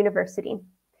Heriot-Watt University.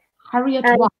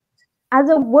 Heriot-Watt. As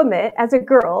a woman, as a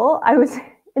girl, I was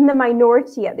in the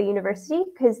minority at the university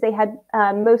because they had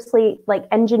mostly like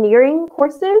engineering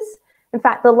courses. In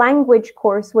fact, the language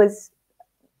course was,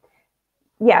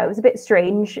 it was a bit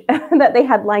strange that they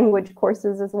had language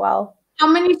courses as well. How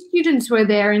many students were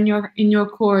there in your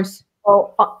course?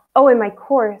 Oh, in my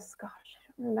course, gosh,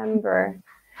 I don't remember.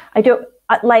 I don't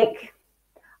I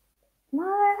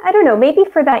don't know. Maybe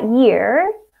for that year,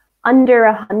 under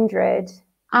 100.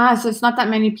 So it's not that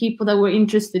many people that were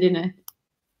interested in it.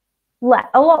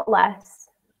 A lot less.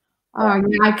 Oh,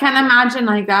 yeah, I can imagine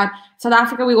like that. South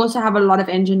Africa, we also have a lot of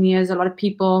engineers, a lot of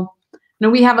people. You know,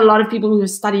 we have a lot of people who are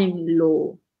studying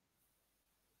law.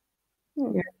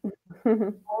 Yeah.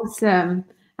 Awesome.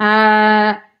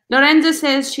 Lorenzo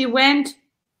says she went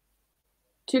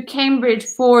to Cambridge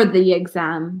for the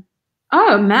exam.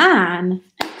 Oh, man.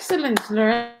 Excellent,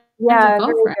 Lorenzo. Yeah,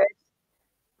 very good.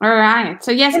 All right.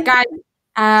 So, yes, guys.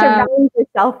 Surround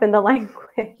yourself in the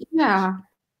language. Yeah.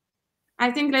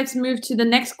 I think let's move to the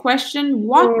next question.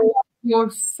 What was your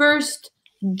first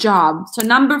job? So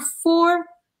number 4,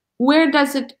 where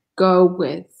does it go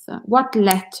with? What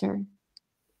letter?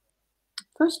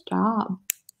 First job.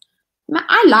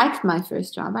 I liked my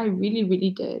first job. I really,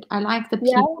 really did. I liked the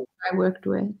people I worked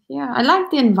with. Yeah, I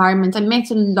liked the environment. I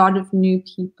met a lot of new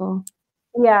people.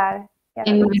 Yeah.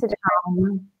 In my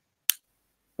town.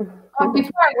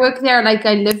 Before I worked there, like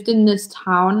I lived in this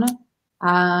town.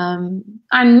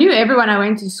 I knew everyone I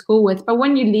went to school with, but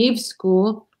when you leave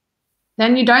school,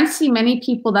 then you don't see many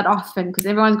people that often because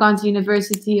everyone's gone to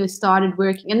university or started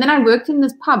working. And then I worked in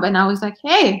this pub and I was like,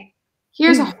 hey,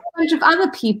 here's a whole bunch of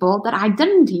other people that I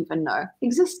didn't even know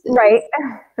existed. Right.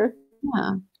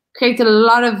 Yeah. Created a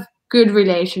lot of good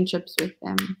relationships with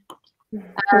them.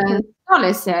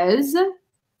 Sola says,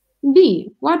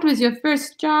 B, what was your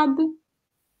first job?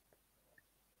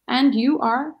 And you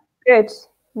are? Good.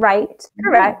 Right.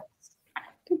 Correct.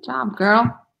 Good job,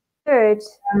 girl. Good.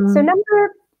 So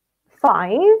number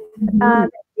 5,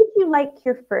 did you like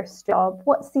your first job?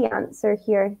 What's the answer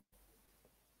here?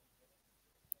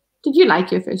 Did you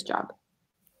like your first job?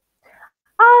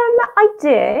 I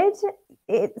did.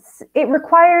 It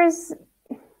requires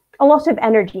a lot of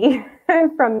energy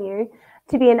from you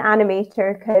to be an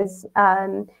animator because,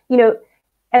 you know,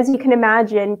 as you can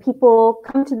imagine, people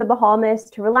come to the Bahamas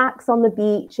to relax on the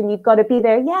beach and you've got to be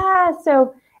there. Yeah,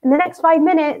 so in the next 5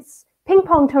 minutes, ping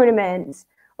pong tournament,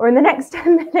 or in the next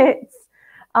 10 minutes,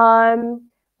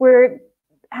 we're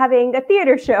having a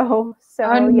theater show. So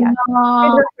it requires a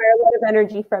lot of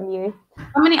energy from you.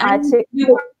 How many hours to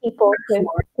people to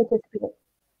participate.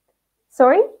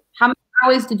 Sorry? How many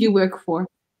hours did you work for?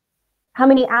 How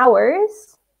many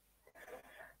hours?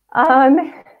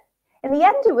 In the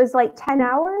end, it was like 10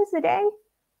 hours a day.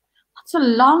 That's a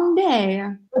long day.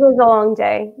 It was a long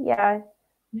day, yeah.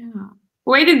 Yeah.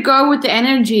 Way to go with the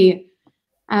energy.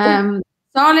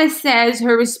 Solis says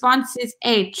her response is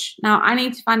H. Now, I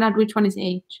need to find out which one is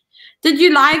H. Did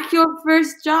you like your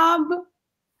first job?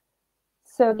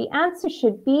 So the answer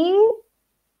should be...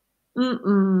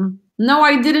 No,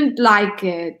 I didn't like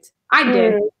it. I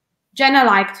did. Jenna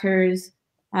liked hers.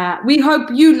 We hope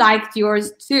you liked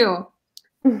yours too.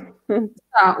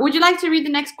 Would you like to read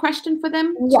the next question for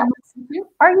them? Yes.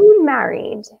 Are you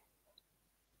married?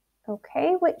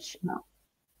 Okay, which one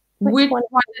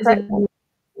is it?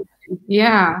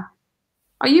 Yeah.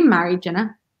 Are you married,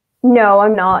 Jenna? No,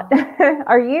 I'm not.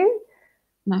 Are you?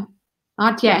 No,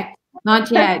 not yet. Not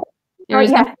yet. There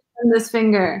is nothing on this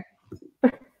finger.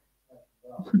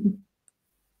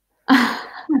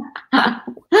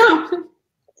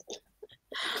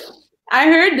 I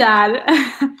heard that.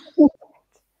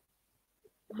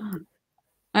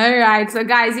 All right. So,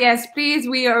 guys, yes, please,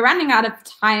 we are running out of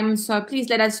time. So please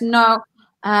let us know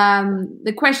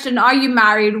the question, are you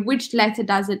married? Which letter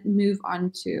does it move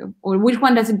on to? Or which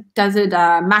one does it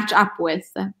match up with?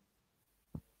 Are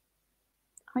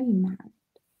you married?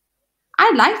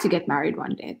 I'd like to get married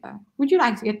one day, though. Would you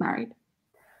like to get married?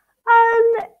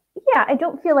 Yeah, I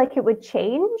don't feel like it would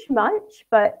change much,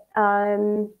 but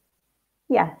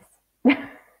yes.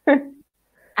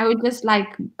 I would just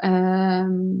like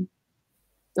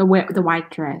the white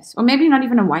dress, or maybe not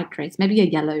even a white dress, maybe a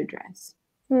yellow dress.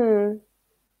 A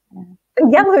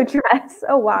yellow dress.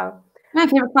 Oh wow. My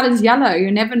favorite color is yellow.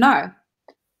 You never know.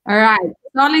 All right.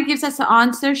 Charlie gives us an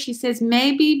answer. She says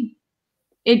maybe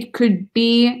it could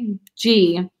be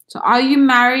G. So are you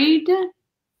married?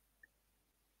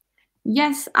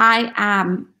 Yes, I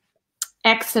am.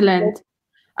 Excellent.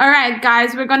 All right,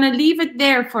 guys, we're going to leave it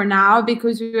there for now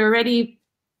because we're already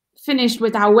finished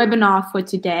with our webinar for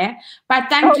today. But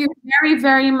thank you very,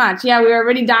 very much. Yeah, we're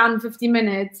already down 50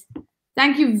 minutes.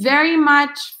 Thank you very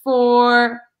much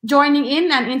for joining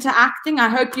in and interacting. I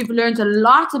hope you've learned a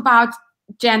lot about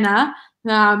Jenna,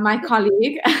 my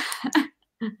colleague.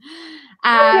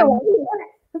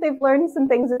 They've learned some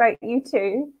things about you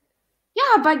too.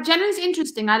 Yeah, but Jenna's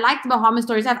interesting. I like the Bahamas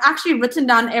stories. I've actually written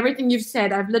down everything you've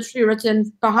said. I've literally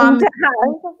written Bahamas,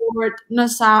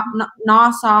 NASA.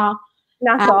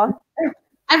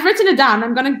 I've written it down.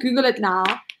 I'm going to Google it now.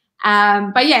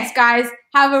 But yes, guys,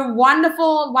 have a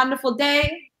wonderful, wonderful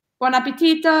day. Buon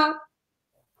appetito.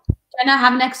 Jenna,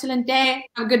 have an excellent day.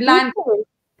 Have a good lunch.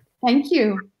 Thank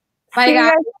you. Bye,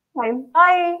 guys.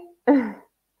 Bye.